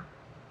her arm.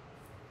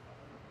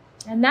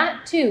 And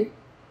that too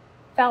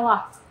fell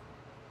off.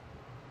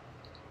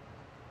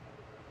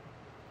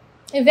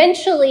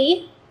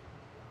 Eventually,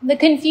 the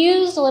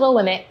confused little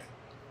Wemmick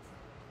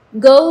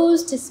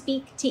goes to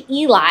speak to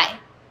Eli,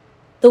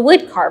 the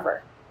wood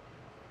carver.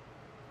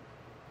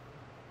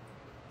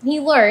 He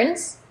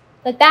learns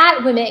that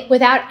that Wemmick,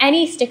 without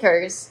any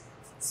stickers,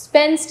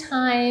 spends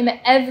time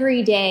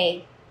every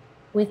day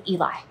with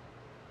Eli.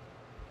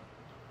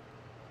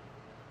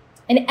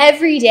 And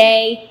every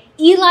day,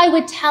 Eli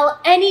would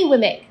tell any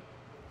Wemmick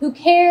who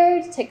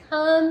cared to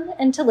come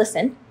and to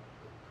listen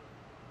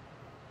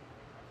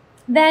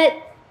that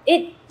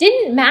it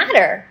didn't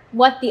matter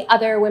what the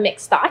other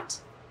Wemmicks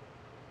thought.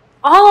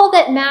 All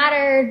that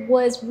mattered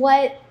was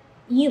what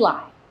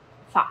Eli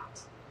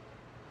thought.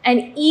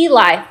 And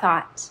Eli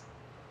thought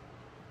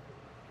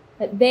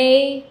that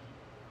they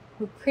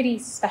were pretty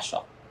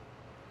special.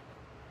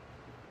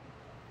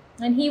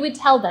 And he would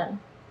tell them,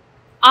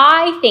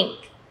 I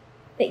think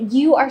that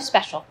you are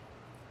special.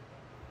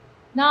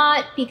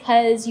 Not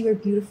because you are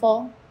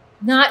beautiful,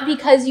 not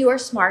because you are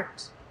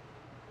smart,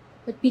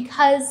 but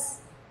because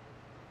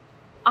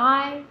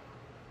I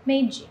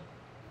made you.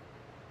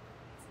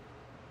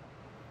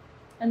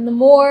 And the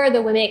more the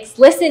Wemmicks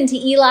listened to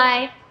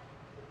Eli,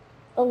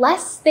 the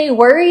less they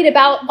worried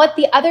about what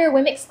the other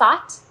Wemmicks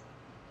thought.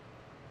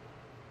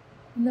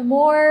 And the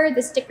more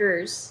the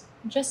stickers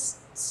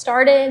just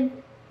started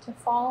to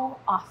fall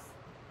off.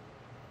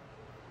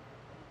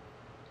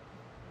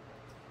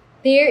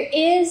 There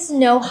is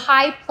no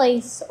high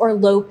place or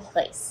low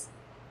place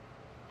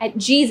at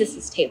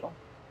Jesus' table,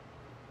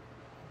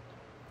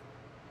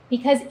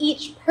 because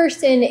each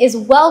person is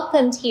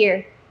welcomed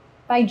here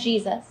by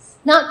Jesus,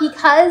 not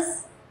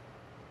because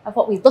of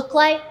what we look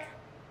like,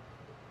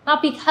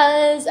 not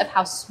because of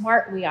how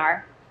smart we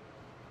are,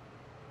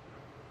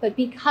 but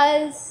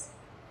because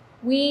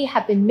we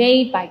have been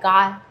made by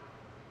God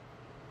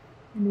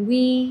and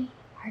we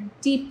are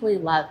deeply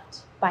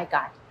loved by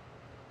God.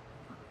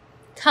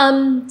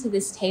 Come to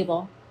this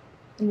table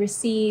and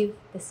receive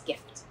this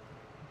gift.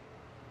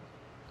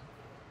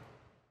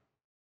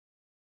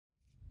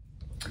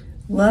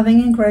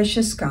 Loving and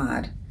gracious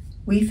God,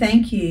 we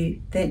thank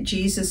you that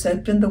Jesus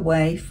opened the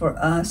way for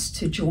us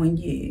to join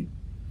you.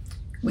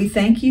 We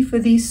thank you for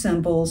these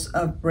symbols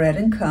of bread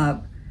and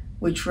cup,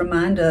 which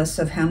remind us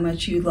of how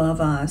much you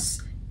love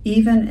us,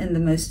 even in the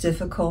most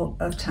difficult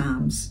of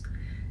times.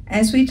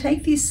 As we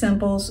take these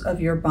symbols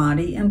of your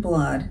body and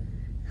blood,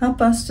 help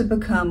us to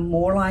become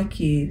more like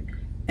you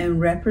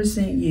and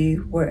represent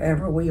you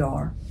wherever we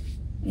are.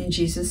 In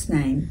Jesus'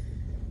 name,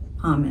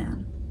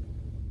 amen.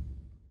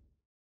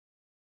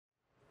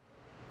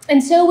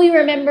 And so we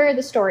remember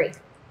the story,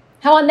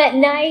 how on that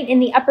night in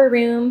the upper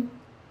room,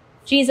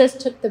 Jesus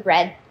took the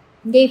bread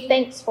and gave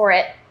thanks for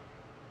it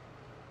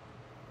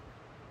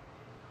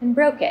and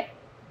broke it,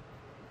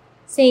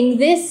 saying,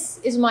 "This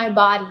is my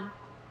body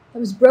that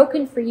was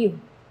broken for you.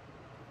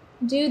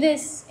 Do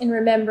this in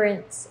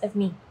remembrance of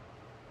me."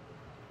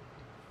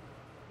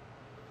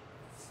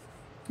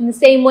 In the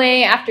same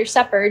way, after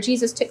supper,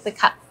 Jesus took the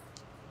cup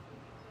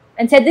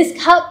and said, "This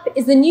cup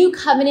is the new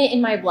covenant in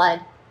my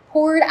blood,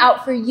 poured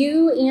out for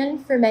you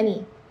and for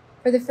many,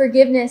 for the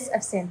forgiveness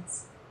of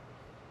sins.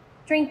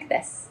 Drink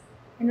this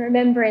in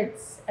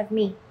remembrance of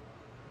me."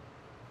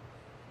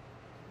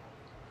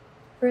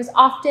 For as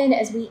often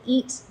as we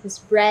eat this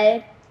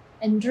bread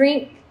and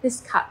drink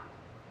this cup,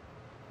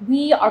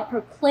 we are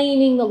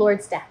proclaiming the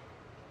Lord's death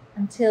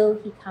until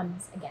he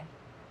comes again.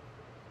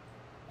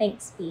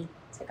 Thanks be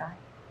to God.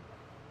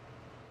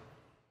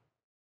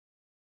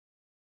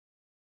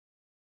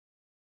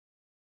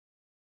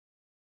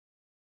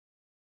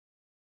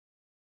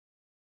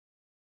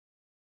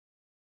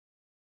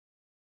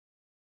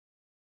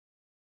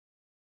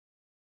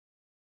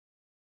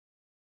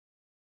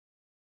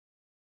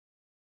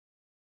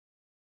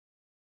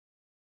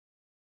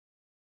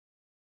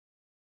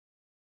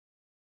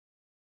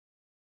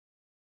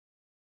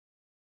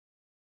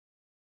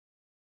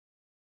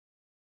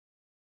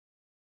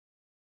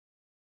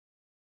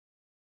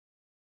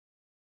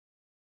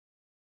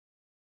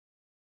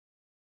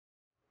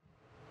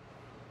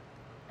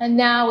 And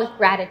now, with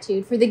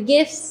gratitude for the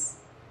gifts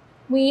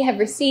we have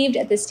received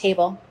at this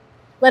table,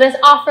 let us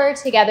offer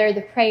together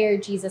the prayer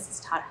Jesus has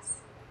taught us,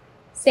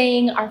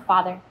 saying, "Our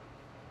Father,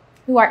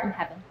 who art in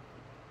heaven,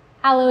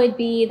 hallowed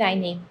be thy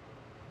name.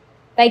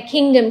 Thy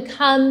kingdom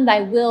come,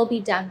 thy will be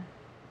done,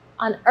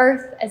 on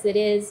earth as it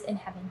is in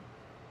heaven.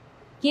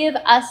 Give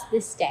us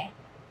this day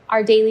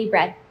our daily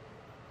bread,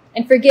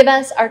 and forgive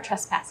us our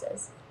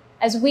trespasses,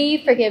 as we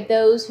forgive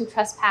those who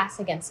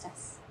trespass against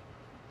us.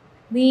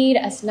 Lead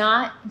us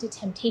not into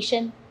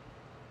temptation.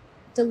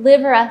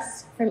 Deliver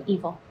us from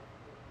evil.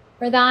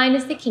 For thine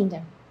is the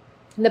kingdom,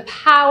 and the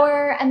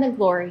power, and the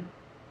glory,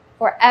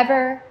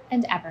 forever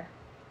and ever.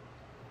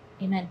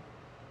 Amen.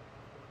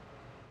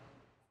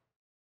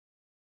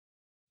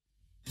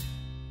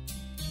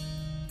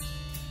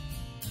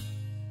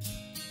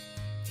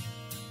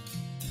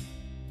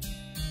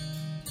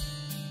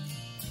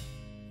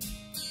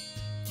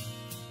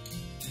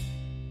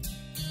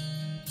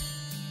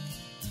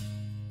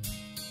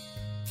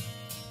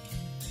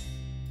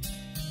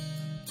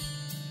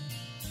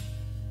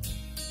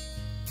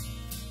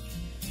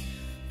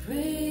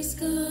 Praise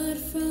God,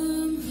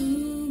 from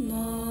whom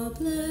all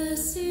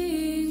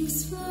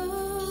blessings flow.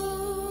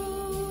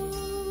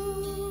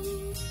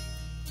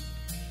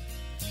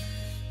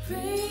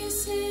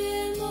 Praise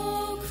him,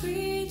 all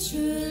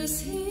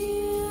creatures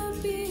here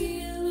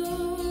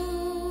below.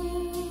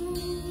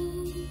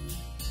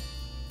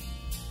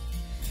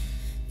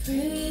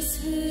 Praise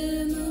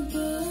him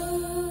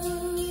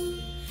above,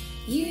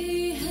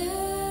 ye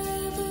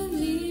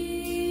heavenly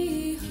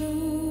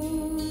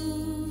hosts.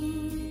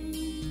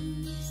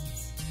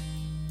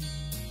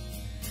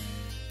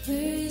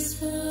 Praise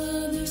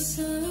Father,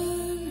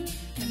 Son,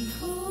 and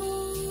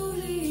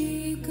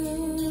Holy Ghost.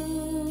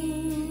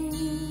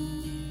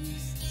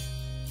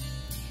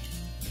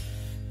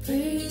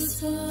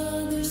 Praise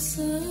Father,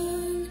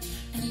 Son,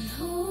 and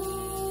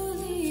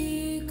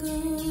Holy Ghost.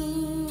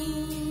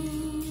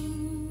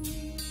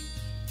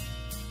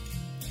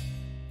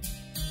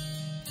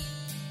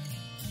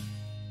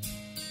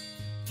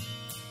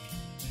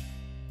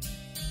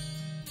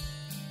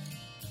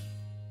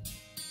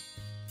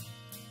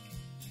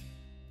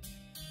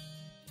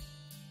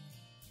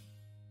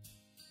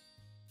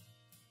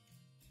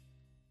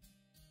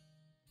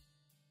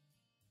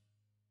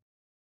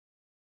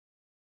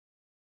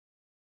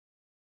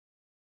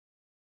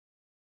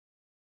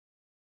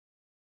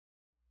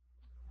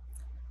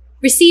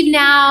 Receive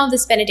now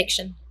this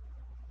benediction.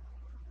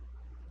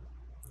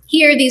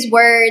 Hear these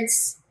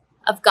words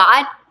of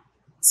God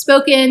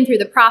spoken through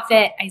the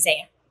prophet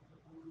Isaiah.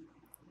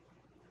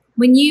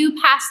 When you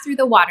pass through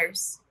the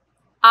waters,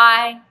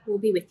 I will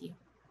be with you.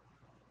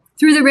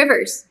 Through the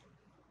rivers,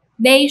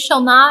 they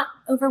shall not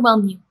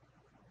overwhelm you.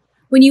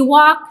 When you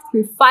walk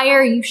through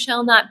fire, you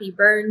shall not be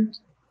burned,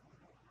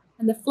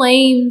 and the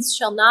flames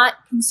shall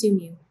not consume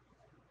you.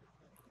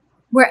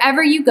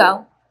 Wherever you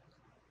go,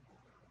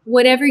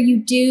 whatever you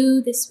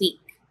do this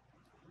week,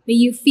 may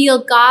you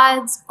feel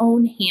God's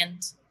own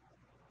hand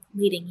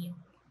leading you.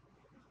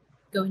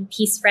 Go in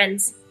peace,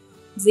 friends.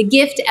 It's a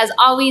gift, as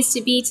always,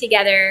 to be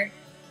together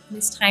in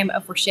this time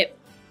of worship.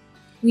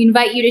 We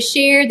invite you to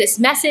share this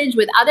message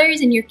with others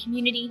in your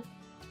community.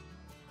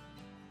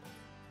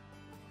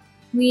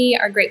 We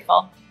are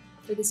grateful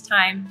for this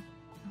time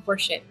of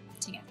worship